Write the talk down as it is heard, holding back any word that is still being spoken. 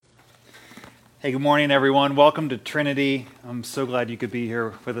Hey, good morning, everyone. Welcome to Trinity. I'm so glad you could be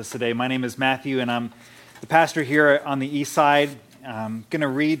here with us today. My name is Matthew, and I'm the pastor here on the east side. I'm going to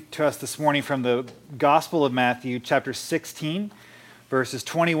read to us this morning from the Gospel of Matthew, chapter 16, verses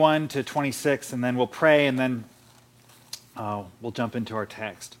 21 to 26, and then we'll pray, and then we'll jump into our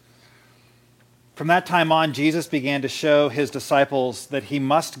text. From that time on, Jesus began to show his disciples that he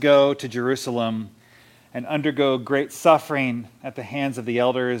must go to Jerusalem and undergo great suffering at the hands of the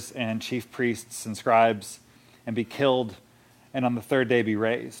elders and chief priests and scribes, and be killed, and on the third day be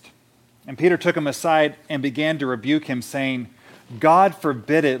raised. And Peter took him aside and began to rebuke him, saying, "God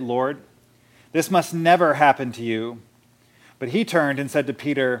forbid it, Lord. This must never happen to you." But he turned and said to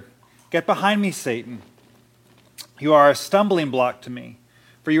Peter, "Get behind me, Satan. You are a stumbling block to me,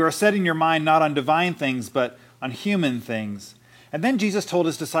 for you are setting your mind not on divine things, but on human things." And then Jesus told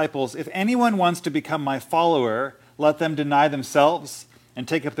his disciples, "If anyone wants to become my follower, let them deny themselves and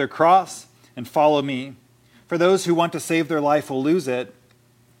take up their cross and follow me. For those who want to save their life will lose it,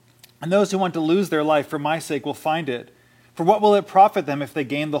 and those who want to lose their life for my sake will find it. For what will it profit them if they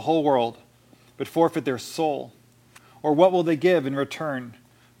gain the whole world, but forfeit their soul? Or what will they give in return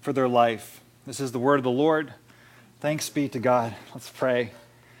for their life?" This is the word of the Lord. Thanks be to God. Let's pray.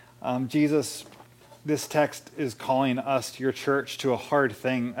 Jesus, this text is calling us, your church, to a hard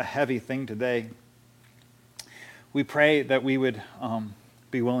thing, a heavy thing today. We pray that we would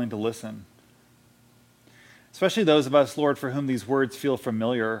be willing to listen. Especially those of us, Lord, for whom these words feel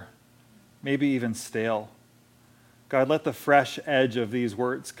familiar, maybe even stale. God, let the fresh edge of these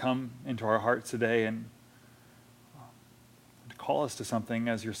words come into our hearts today and call us to something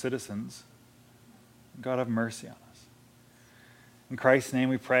as your citizens. God, have mercy on us. In Christ's name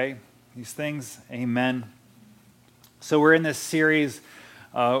we pray these things. Amen. So we're in this series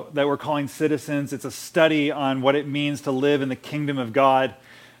that we're calling Citizens. It's a study on what it means to live in the kingdom of God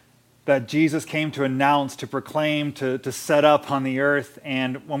that Jesus came to announce, to proclaim, to set up on the earth.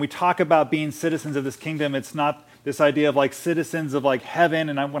 And when we talk about being citizens of this kingdom, it's not this idea of like citizens of like heaven,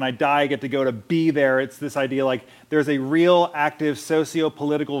 and when I die I get to go to be there. It's this idea like there's a real active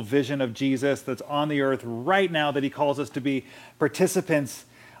socio-political vision of Jesus that's on the earth right now that he calls us to be participants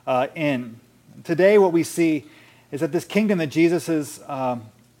in. Today what we see is that this kingdom that Jesus is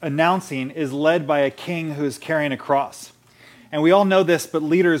announcing is led by a king who is carrying a cross. And we all know this, but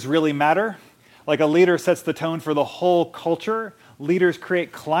leaders really matter. Like a leader sets the tone for the whole culture. Leaders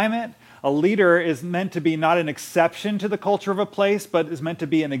create climate. A leader is meant to be not an exception to the culture of a place, but is meant to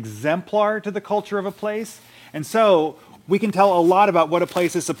be an exemplar to the culture of a place. And so we can tell a lot about what a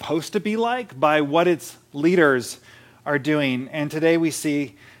place is supposed to be like by what its leaders are doing. And today we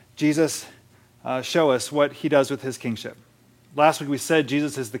see Jesus show us what he does with his kingship. Last week we said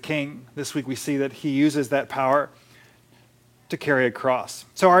Jesus is the king. This week we see that he uses that power to carry a cross.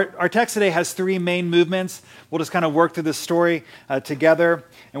 So our text today has three main movements. We'll just kind of work through this story together,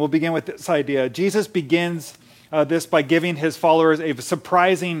 and we'll begin with this idea. Jesus begins this by giving his followers a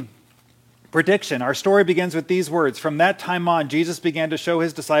surprising prediction. Our story begins with these words. From that time on, Jesus began to show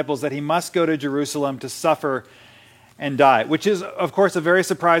his disciples that he must go to Jerusalem to suffer and die, which is, of course, a very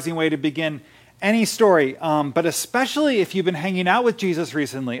surprising way to begin any story, but especially if you've been hanging out with Jesus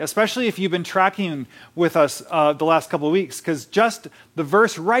recently, especially if you've been tracking with us the last couple of weeks, because just the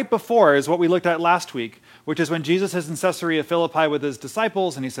verse right before is what we looked at last week, which is when Jesus is in Caesarea Philippi with his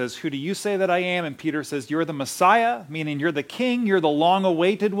disciples, and he says, "Who do you say that I am?" And Peter says, "You're the Messiah," meaning you're the king, you're the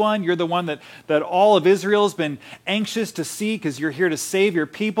long-awaited one, you're the one that all of Israel has been anxious to see because you're here to save your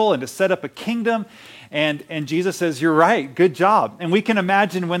people and to set up a kingdom. And Jesus says, "You're right, good job." And we can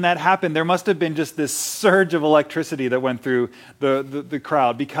imagine when that happened, there must have been just this surge of electricity that went through the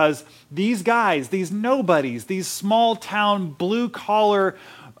crowd, because these guys, these nobodies, these small-town, blue-collar,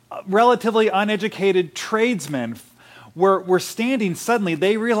 relatively uneducated tradesmen were standing suddenly.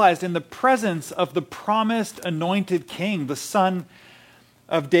 They realized in the presence of the promised anointed king, the son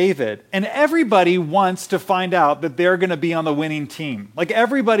of David. And everybody wants to find out that they're going to be on the winning team. Like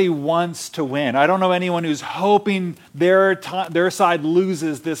everybody wants to win. I don't know anyone who's hoping their side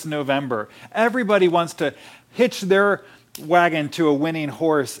loses this November. Everybody wants to hitch their wagon to a winning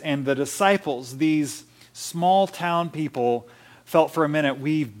horse. And the disciples, these small town people, felt for a minute,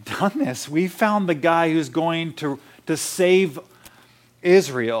 we've done this. We found the guy who's going to save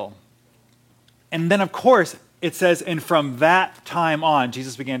Israel. And then, of course, it says, and from that time on,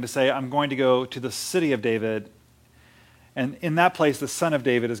 Jesus began to say, I'm going to go to the city of David, and in that place, the son of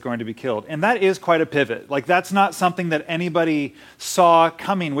David is going to be killed. And that is quite a pivot. Like, that's not something that anybody saw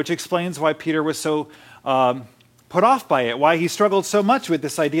coming, which explains why Peter was so put off by it, why he struggled so much with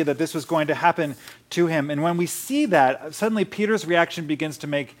this idea that this was going to happen to him. And when we see that, suddenly Peter's reaction begins to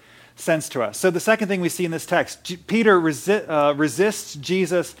make sense to us. So the second thing we see in this text, Peter resists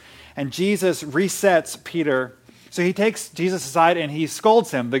Jesus, and Jesus resets Peter. So he takes Jesus aside and he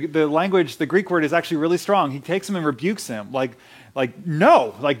scolds him. The language, the Greek word is actually really strong. He takes him and rebukes him. Like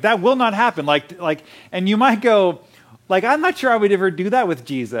no, like that will not happen. And you might go, like, I'm not sure I would ever do that with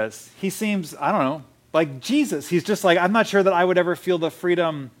Jesus. He seems, I don't know, like Jesus. He's just like, I'm not sure that I would ever feel the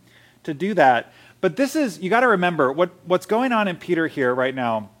freedom to do that. But you got to remember what's going on in Peter here right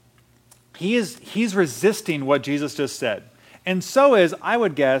now. He's resisting what Jesus just said. And so is, I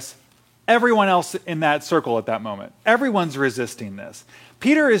would guess, everyone else in that circle at that moment. Everyone's resisting this.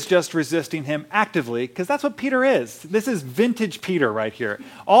 Peter is just resisting him actively because that's what Peter is. This is vintage Peter right here.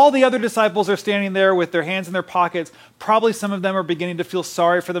 All the other disciples are standing there with their hands in their pockets. Probably some of them are beginning to feel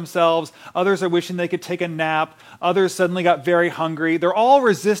sorry for themselves. Others are wishing they could take a nap. Others suddenly got very hungry. They're all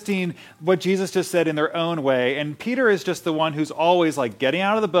resisting what Jesus just said in their own way. And Peter is just the one who's always like getting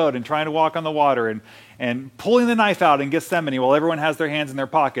out of the boat and trying to walk on the water and pulling the knife out in Gethsemane while everyone has their hands in their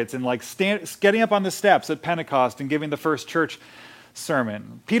pockets and like getting up on the steps at Pentecost and giving the first church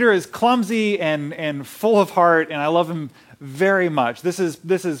sermon. Peter is clumsy and full of heart, and I love him very much. This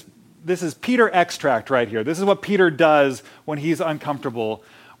is Peter extract right here. This is what Peter does when he's uncomfortable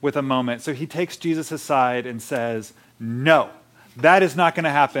with a moment. So he takes Jesus aside and says, no, that is not going to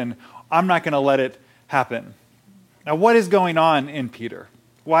happen. I'm not going to let it happen. Now, what is going on in Peter?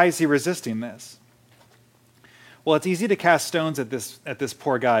 Why is he resisting this? Well, it's easy to cast stones at this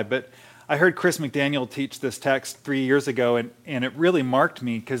poor guy, but I heard Chris McDaniel teach this text 3 years ago, and it really marked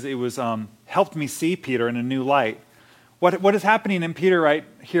me because it was helped me see Peter in a new light. What is happening in Peter right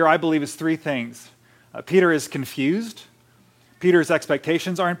here, I believe, is three things. Peter is confused, Peter's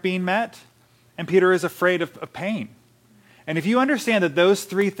expectations aren't being met, and Peter is afraid of pain. And if you understand that those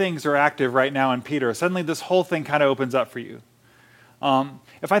three things are active right now in Peter, suddenly this whole thing kind of opens up for you.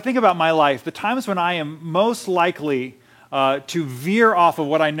 If I think about my life, the times when I am most likely to veer off of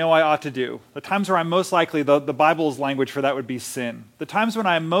what I know I ought to do. The times where I'm most likely, the Bible's language for that would be sin. The times when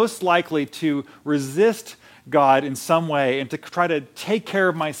I'm most likely to resist God in some way and to try to take care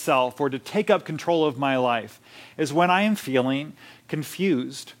of myself or to take up control of my life is when I am feeling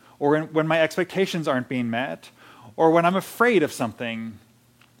confused or when my expectations aren't being met or when I'm afraid of something.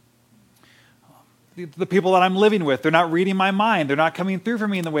 The people that I'm living with, they're not reading my mind. They're not coming through for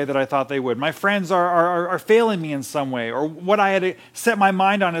me in the way that I thought they would. My friends are failing me in some way. Or what I had set my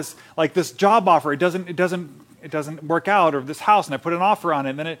mind on is like this job offer. It doesn't work out. Or this house, and I put an offer on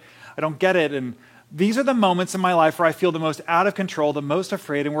it, and then I don't get it. And these are the moments in my life where I feel the most out of control, the most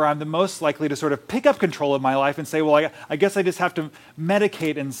afraid, and where I'm the most likely to sort of pick up control of my life and say, well, I guess I just have to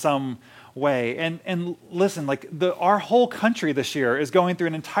medicate in some way. And listen, like our whole country this year is going through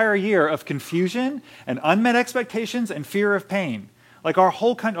an entire year of confusion and unmet expectations and fear of pain. Like our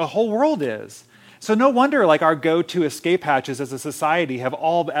whole world is. So no wonder like our go-to escape hatches as a society have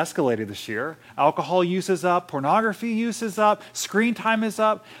all escalated this year. Alcohol use is up, pornography use is up, screen time is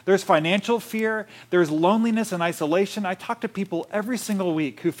up, there's financial fear, there's loneliness and isolation. I talk to people every single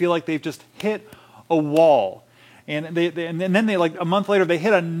week who feel like they've just hit a wall. And then they like a month later, they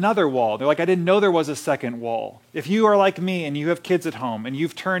hit another wall. They're like, I didn't know there was a second wall. If you are like me and you have kids at home and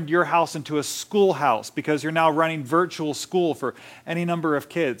you've turned your house into a schoolhouse because you're now running virtual school for any number of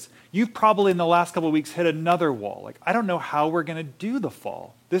kids, you've probably in the last couple of weeks hit another wall. Like, I don't know how we're going to do the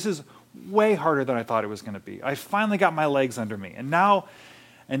fall. This is way harder than I thought it was going to be. I finally got my legs under me. And now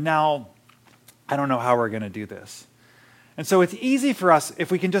I don't know how we're going to do this. And so it's easy for us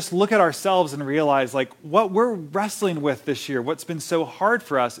if we can just look at ourselves and realize like what we're wrestling with this year, what's been so hard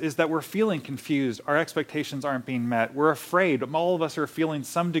for us is that we're feeling confused. Our expectations aren't being met. We're afraid. All of us are feeling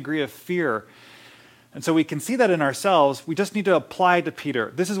some degree of fear. And so we can see that in ourselves. We just need to apply it to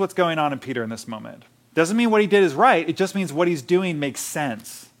Peter. This is what's going on in Peter in this moment. Doesn't mean what he did is right. It just means what he's doing makes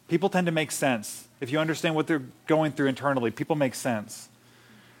sense. People tend to make sense. If you understand what they're going through internally, people make sense.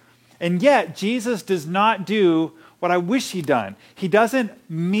 And yet, Jesus does not do what I wish he'd done. He doesn't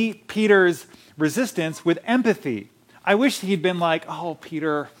meet Peter's resistance with empathy. I wish he'd been like, oh,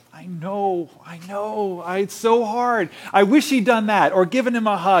 Peter, I know, it's so hard. I wish he'd done that, or given him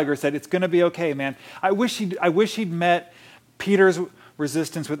a hug, or said, it's going to be okay, man. I wish he'd met Peter's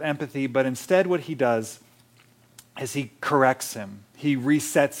resistance with empathy, but instead what he does is he corrects him. He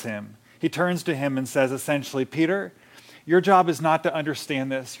resets him. He turns to him and says, essentially, Peter, your job is not to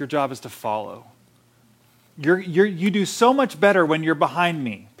understand this. Your job is to follow. You do so much better when you're behind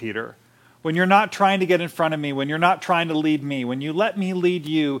me, Peter. When you're not trying to get in front of me, when you're not trying to lead me, when you let me lead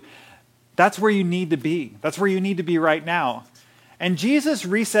you, that's where you need to be. That's where you need to be right now. And Jesus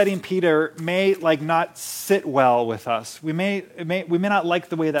resetting Peter may not sit well with us. We may not like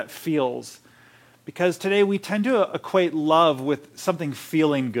the way that feels, because today we tend to equate love with something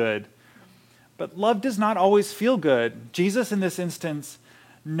feeling good. But love does not always feel good. Jesus in this instance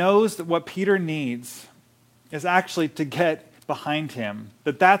knows that what Peter needs is actually to get behind him,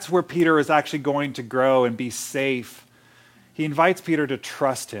 that's where Peter is actually going to grow and be safe. He invites Peter to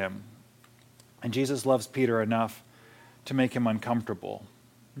trust him. And Jesus loves Peter enough to make him uncomfortable.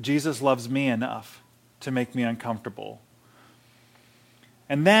 Jesus loves me enough to make me uncomfortable.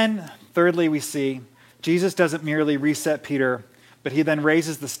 And then, thirdly, we see Jesus doesn't merely reset Peter, but he then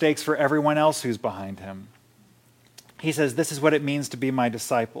raises the stakes for everyone else who's behind him. He says, this is what it means to be my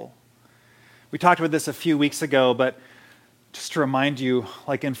disciple. We talked about this a few weeks ago, but just to remind you,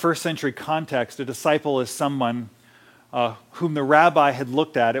 in first century context, a disciple is someone whom the rabbi had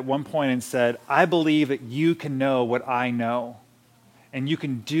looked at one point and said, I believe that you can know what I know, and you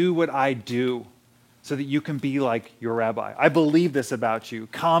can do what I do, so that you can be like your rabbi. I believe this about you.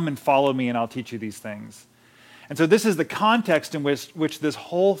 Come and follow me, and I'll teach you these things. And so this is the context in which this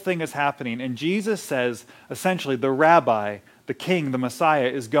whole thing is happening. And Jesus says, essentially, the rabbi, the king, the Messiah,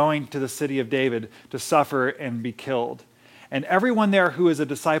 is going to the city of David to suffer and be killed. And everyone there who is a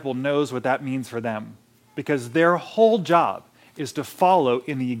disciple knows what that means for them, because their whole job is to follow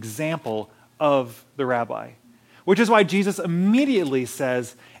in the example of the rabbi. Which is why Jesus immediately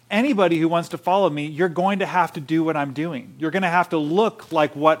says, anybody who wants to follow me, you're going to have to do what I'm doing. You're going to have to look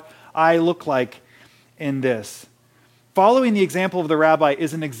like what I look like in this. Following the example of the rabbi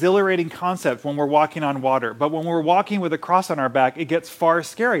is an exhilarating concept when we're walking on water, but when we're walking with a cross on our back, it gets far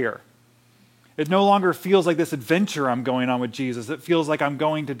scarier. It no longer feels like this adventure I'm going on with Jesus. It feels like I'm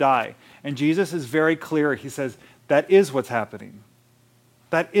going to die. And Jesus is very clear. He says, that is what's happening.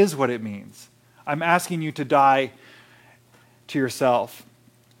 That is what it means. I'm asking you to die to yourself.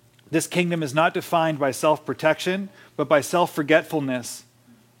 This kingdom is not defined by self-protection, but by self-forgetfulness,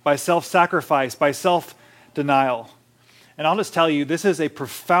 by self-sacrifice, by self-denial. And I'll just tell you, this is a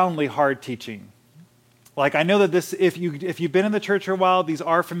profoundly hard teaching. I know that this, if you've been in the church for a while, these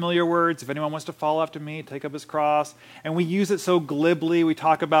are familiar words. If anyone wants to follow after me, take up his cross. And we use it so glibly. We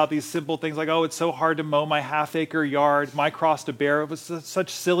talk about these simple things like, oh, it's so hard to mow my half-acre yard, my cross to bear. It was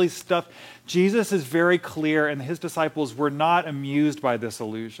such silly stuff. Jesus is very clear, and his disciples were not amused by this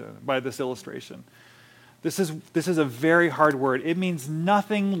illustration. This is a very hard word. It means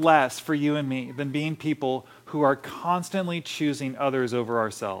nothing less for you and me than being people who are constantly choosing others over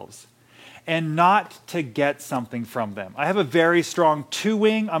ourselves, and not to get something from them. I have a very strong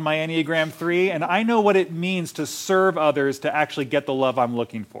 2-wing on my Enneagram 3, and I know what it means to serve others to actually get the love I'm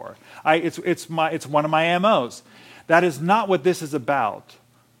looking for. It's one of my MOs. That is not what this is about.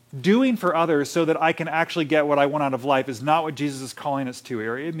 Doing for others so that I can actually get what I want out of life is not what Jesus is calling us to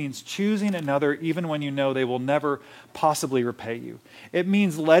here. It means choosing another even when you know they will never possibly repay you. It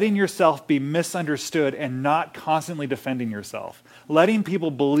means letting yourself be misunderstood and not constantly defending yourself. Letting people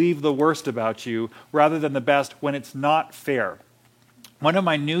believe the worst about you rather than the best when it's not fair. One of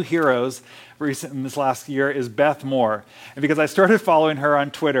my new heroes in this last year is Beth Moore, and because I started following her on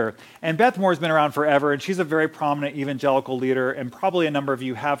Twitter. And Beth Moore's been around forever, and she's a very prominent evangelical leader, and probably a number of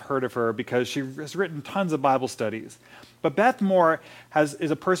you have heard of her because she has written tons of Bible studies. But Beth Moore is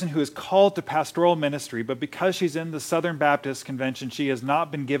a person who is called to pastoral ministry, but because she's in the Southern Baptist Convention, she has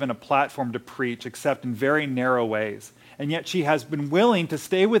not been given a platform to preach except in very narrow ways. And yet she has been willing to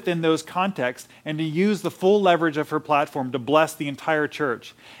stay within those contexts and to use the full leverage of her platform to bless the entire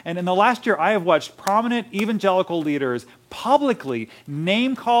church. And in the last year, I have watched prominent evangelical leaders publicly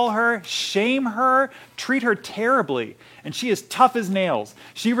name call her, shame her, treat her terribly. And she is tough as nails.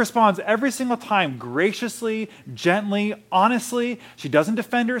 She responds every single time graciously, gently, honestly. She doesn't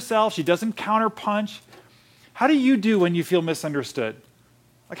defend herself. She doesn't counterpunch. How do you do when you feel misunderstood?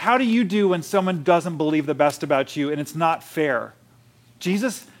 How do you do when someone doesn't believe the best about you and it's not fair?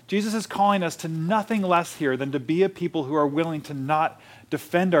 Jesus is calling us to nothing less here than to be a people who are willing to not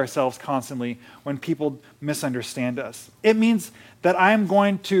defend ourselves constantly when people misunderstand us. It means that I'm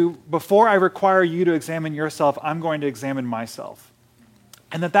going to, before I require you to examine yourself, I'm going to examine myself.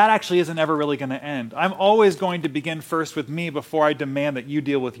 And that actually isn't ever really going to end. I'm always going to begin first with me before I demand that you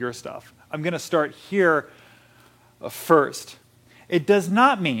deal with your stuff. I'm going to start here first. It does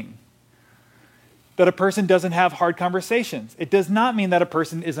not mean that a person doesn't have hard conversations. It does not mean that a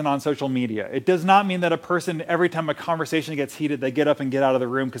person isn't on social media. It does not mean that a person, every time a conversation gets heated, they get up and get out of the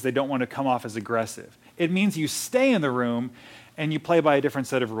room because they don't want to come off as aggressive. It means you stay in the room and you play by a different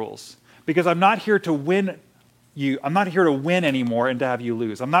set of rules. Because I'm not here to win you. I'm not here to win anymore and to have you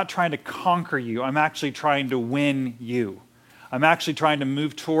lose. I'm not trying to conquer you. I'm actually trying to win you. I'm actually trying to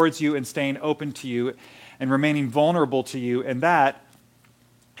move towards you and staying open to you and remaining vulnerable to you, and that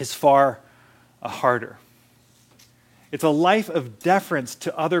is far harder. It's a life of deference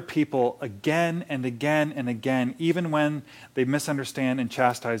to other people again and again and again, even when they misunderstand and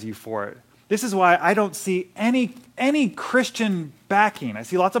chastise you for it. This is why I don't see any Christian backing. I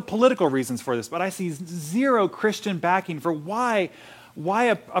see lots of political reasons for this, but I see zero Christian backing for why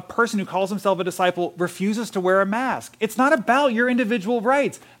a person who calls himself a disciple refuses to wear a mask. It's not about your individual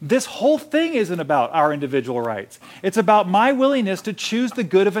rights. This whole thing isn't about our individual rights. It's about my willingness to choose the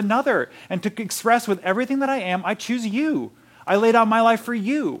good of another and to express with everything that I am, I choose you. I lay down my life for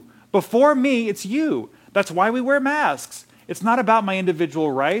you. Before me, it's you. That's why we wear masks. It's not about my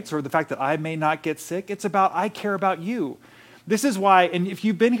individual rights or the fact that I may not get sick. It's about I care about you. This is why, and if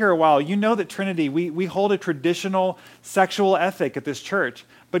you've been here a while, you know that Trinity, we hold a traditional sexual ethic at this church.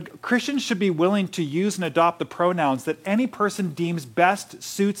 But Christians should be willing to use and adopt the pronouns that any person deems best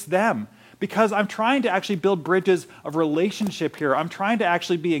suits them. Because I'm trying to actually build bridges of relationship here. I'm trying to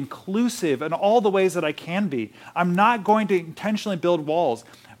actually be inclusive in all the ways that I can be. I'm not going to intentionally build walls.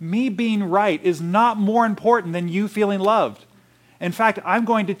 Me being right is not more important than you feeling loved. In fact, I'm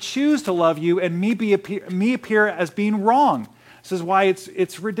going to choose to love you and me appear as being wrong. This is why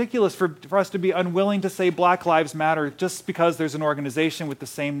it's ridiculous for us to be unwilling to say Black Lives Matter just because there's an organization with the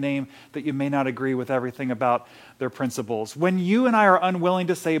same name that you may not agree with everything about their principles. When you and I are unwilling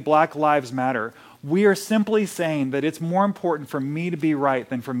to say Black Lives Matter, we are simply saying that it's more important for me to be right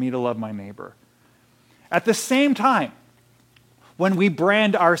than for me to love my neighbor. At the same time, when we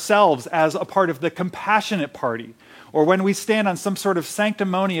brand ourselves as a part of the compassionate party, or when we stand on some sort of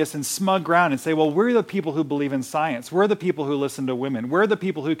sanctimonious and smug ground and say, well, we're the people who believe in science. We're the people who listen to women. We're the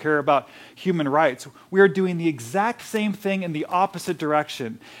people who care about human rights. We are doing the exact same thing in the opposite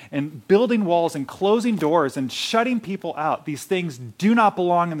direction and building walls and closing doors and shutting people out. These things do not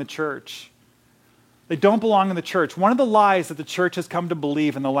belong in the church. They don't belong in the church. One of the lies that the church has come to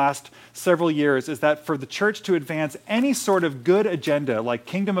believe in the last several years is that for the church to advance any sort of good agenda, like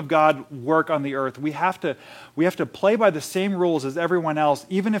kingdom of God work on the earth, we have to play by the same rules as everyone else,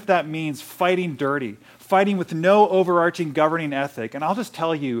 even if that means fighting dirty, fighting with no overarching governing ethic. And I'll just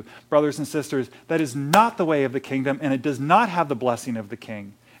tell you, brothers and sisters, that is not the way of the kingdom, and it does not have the blessing of the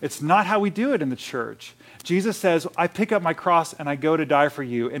king. It's not how we do it in the church. Jesus says, I pick up my cross and I go to die for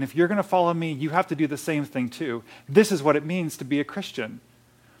you. And if you're going to follow me, you have to do the same thing too. This is what it means to be a Christian.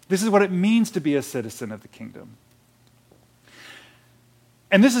 This is what it means to be a citizen of the kingdom.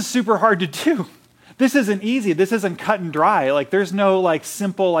 And this is super hard to do. This isn't easy. This isn't cut and dry. Like there's no like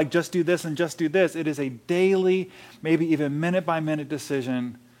simple, like just do this and just do this. It is a daily, maybe even minute by minute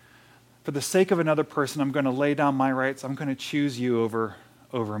decision. For the sake of another person, I'm going to lay down my rights. I'm going to choose you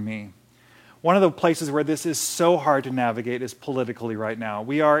over me. One of the places where this is so hard to navigate is politically right now.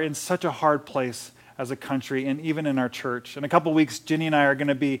 We are in such a hard place as a country and even in our church. In a couple weeks, Ginny and I are going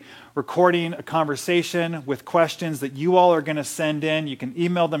to be recording a conversation with questions that you all are going to send in. You can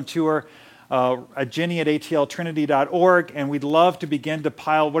email them to her at ginny@atltrinity.org, and we'd love to begin to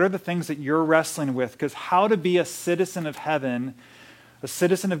pile what are the things that you're wrestling with, because how to be a citizen of heaven, a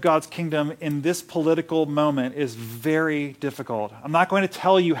citizen of God's kingdom in this political moment is very difficult. I'm not going to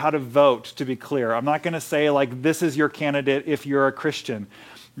tell you how to vote, to be clear. I'm not going to say, like, this is your candidate if you're a Christian.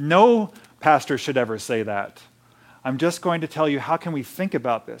 No pastor should ever say that. I'm just going to tell you, how can we think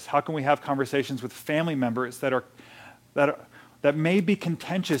about this? How can we have conversations with family members that may be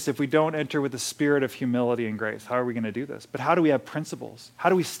contentious if we don't enter with the spirit of humility and grace? How are we going to do this? But how do we have principles? How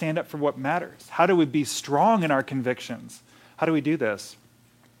do we stand up for what matters? How do we be strong in our convictions? How do we do this?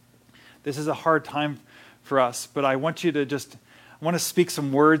 This is a hard time for us, but I want you to I want to speak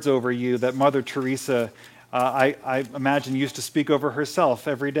some words over you that Mother Teresa, I imagine, used to speak over herself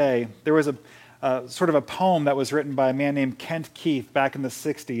every day. There was a sort of a poem that was written by a man named Kent Keith back in the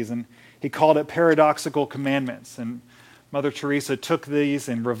 60s, and he called it Paradoxical Commandments. And Mother Teresa took these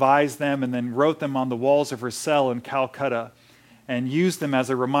and revised them and then wrote them on the walls of her cell in Calcutta and used them as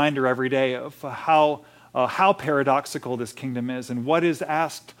a reminder every day of how paradoxical this kingdom is and what is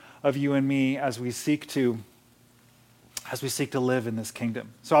asked of you and me as we seek to live in this kingdom.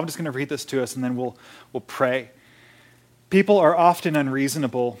 So I'm just going to read this to us and then we'll pray. People are often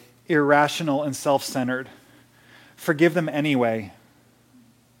unreasonable, irrational, and self-centered. Forgive them anyway.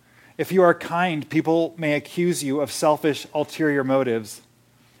 If you are kind, people may accuse you of selfish, ulterior motives.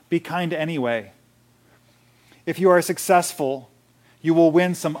 Be kind anyway. If you are successful, you will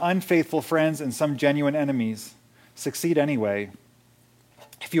win some unfaithful friends and some genuine enemies. Succeed anyway.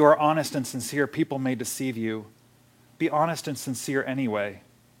 If you are honest and sincere, people may deceive you. Be honest and sincere anyway.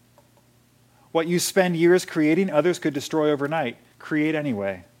 What you spend years creating, others could destroy overnight. Create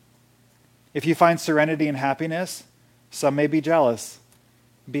anyway. If you find serenity and happiness, some may be jealous.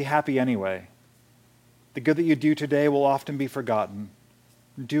 Be happy anyway. The good that you do today will often be forgotten.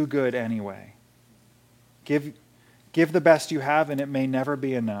 Do good anyway. Give the best you have, and it may never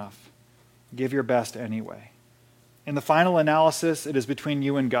be enough. Give your best anyway. In the final analysis, it is between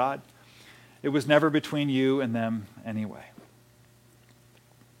you and God. It was never between you and them anyway.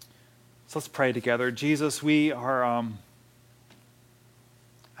 So let's pray together. Jesus, we are, I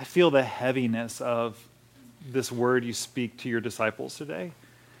feel the heaviness of this word you speak to your disciples today.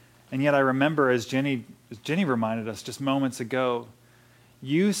 And yet I remember, as Jenny reminded us just moments ago,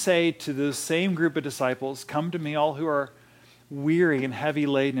 you say to the same group of disciples, come to me all who are weary and heavy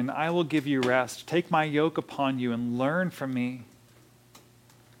laden, and I will give you rest. Take my yoke upon you and learn from me.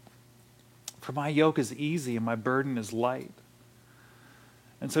 For my yoke is easy and my burden is light.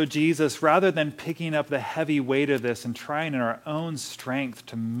 And so, Jesus, rather than picking up the heavy weight of this and trying in our own strength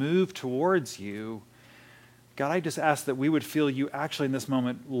to move towards you, God, I just ask that we would feel you actually in this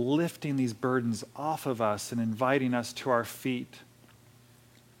moment lifting these burdens off of us and inviting us to our feet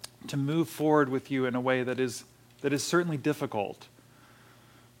to move forward with you in a way that is certainly difficult,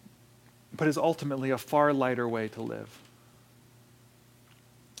 but is ultimately a far lighter way to live.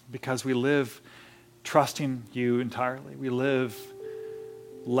 Because we live trusting you entirely. We live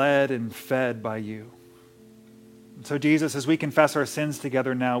led and fed by you. And so, Jesus, as we confess our sins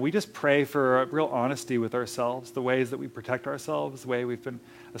together now, we just pray for a real honesty with ourselves, the ways that we protect ourselves, the way we've been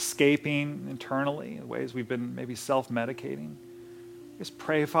escaping internally, the ways we've been maybe self-medicating. Just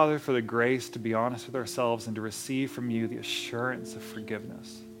pray, Father, for the grace to be honest with ourselves and to receive from you the assurance of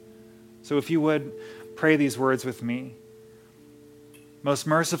forgiveness. So if you would, pray these words with me. Most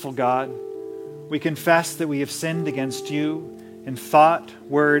merciful God, we confess that we have sinned against you in thought,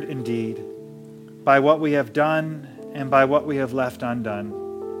 word, and deed, by what we have done and by what we have left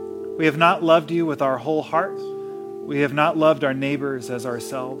undone. We have not loved you with our whole heart. We have not loved our neighbors as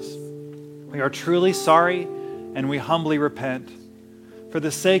ourselves. We are truly sorry, and we humbly repent. For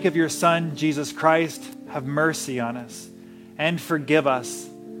the sake of your Son, Jesus Christ, have mercy on us and forgive us,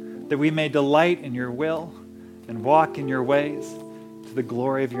 that we may delight in your will and walk in your ways to the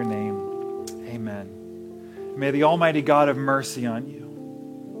glory of your name. Amen. May the Almighty God have mercy on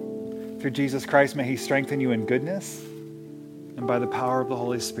you. Through Jesus Christ, may he strengthen you in goodness, and by the power of the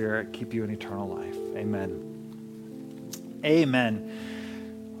Holy Spirit, keep you in eternal life. Amen. Amen.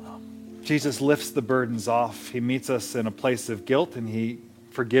 Jesus lifts the burdens off. He meets us in a place of guilt, and he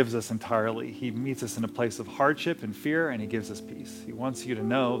forgives us entirely. He meets us in a place of hardship and fear, and he gives us peace. He wants you to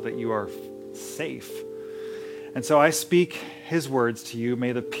know that you are safe. And so I speak his words to you.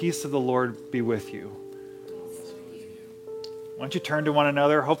 May the peace of the Lord be with you. Why don't you turn to one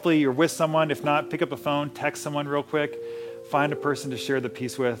another? Hopefully you're with someone. If not, pick up a phone, text someone real quick, find a person to share the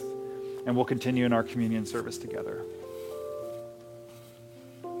peace with, and we'll continue in our communion service together.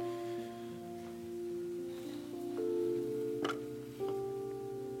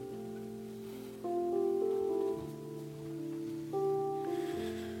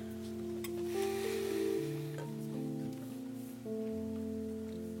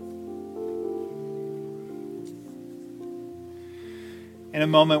 In a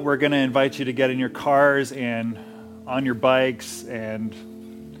moment, we're going to invite you to get in your cars and on your bikes and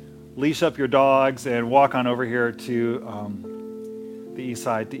leash up your dogs and walk on over here to the east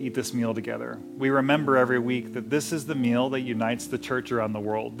side to eat this meal together. We remember every week that this is the meal that unites the church around the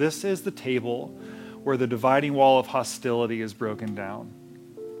world. This is the table where the dividing wall of hostility is broken down,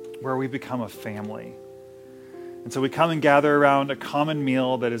 where we become a family. And so we come and gather around a common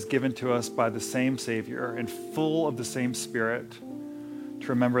meal that is given to us by the same Savior and full of the same Spirit, to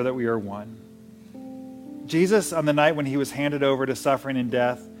remember that we are one. Jesus, on the night when he was handed over to suffering and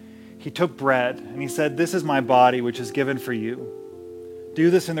death, he took bread and he said, "This is my body, which is given for you. Do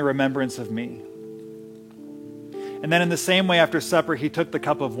this in the remembrance of me." And then in the same way, after supper, he took the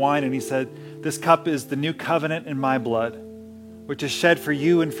cup of wine and he said, "This cup is the new covenant in my blood, which is shed for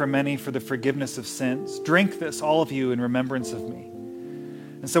you and for many for the forgiveness of sins. Drink this, all of you, in remembrance of me."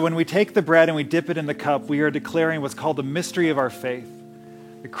 And so when we take the bread and we dip it in the cup, we are declaring what's called the mystery of our faith.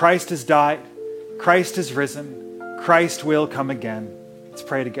 That Christ has died, Christ has risen, Christ will come again. Let's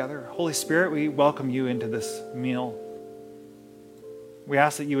pray together. Holy Spirit, we welcome you into this meal. We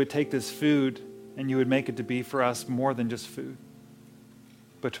ask that you would take this food and you would make it to be for us more than just food,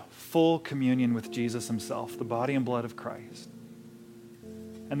 but full communion with Jesus himself, the body and blood of Christ.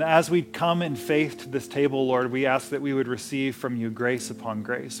 And as we come in faith to this table, Lord, we ask that we would receive from you grace upon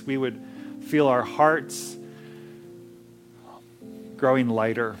grace. We would feel our hearts growing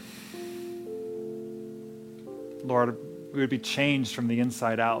lighter. Lord, we would be changed from the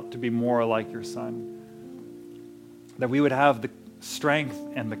inside out to be more like your Son. That we would have the strength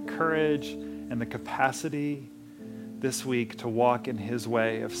and the courage and the capacity this week to walk in his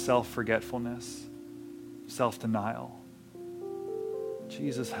way of self-forgetfulness, self-denial.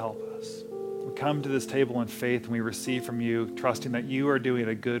 Jesus, help us. We come to this table in faith and we receive from you, trusting that you are doing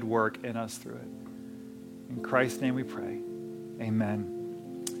a good work in us through it. In Christ's name we pray.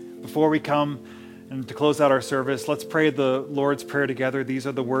 Amen. Before we come and to close out our service, let's pray the Lord's Prayer together. These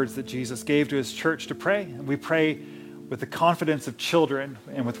are the words that Jesus gave to his church to pray. And we pray with the confidence of children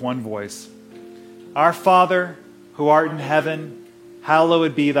and with one voice. Our Father, who art in heaven,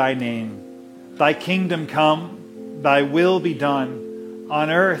 hallowed be thy name. Thy kingdom come, thy will be done, on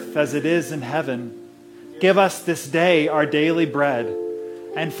earth as it is in heaven. Give us this day our daily bread,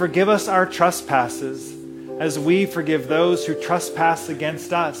 and forgive us our trespasses, as we forgive those who trespass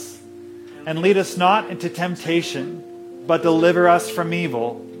against us. And lead us not into temptation, but deliver us from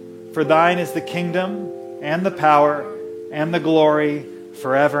evil. For thine is the kingdom, and the power, and the glory,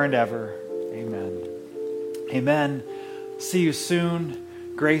 forever and ever. Amen. Amen. See you soon.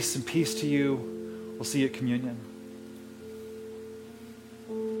 Grace and peace to you. We'll see you at communion.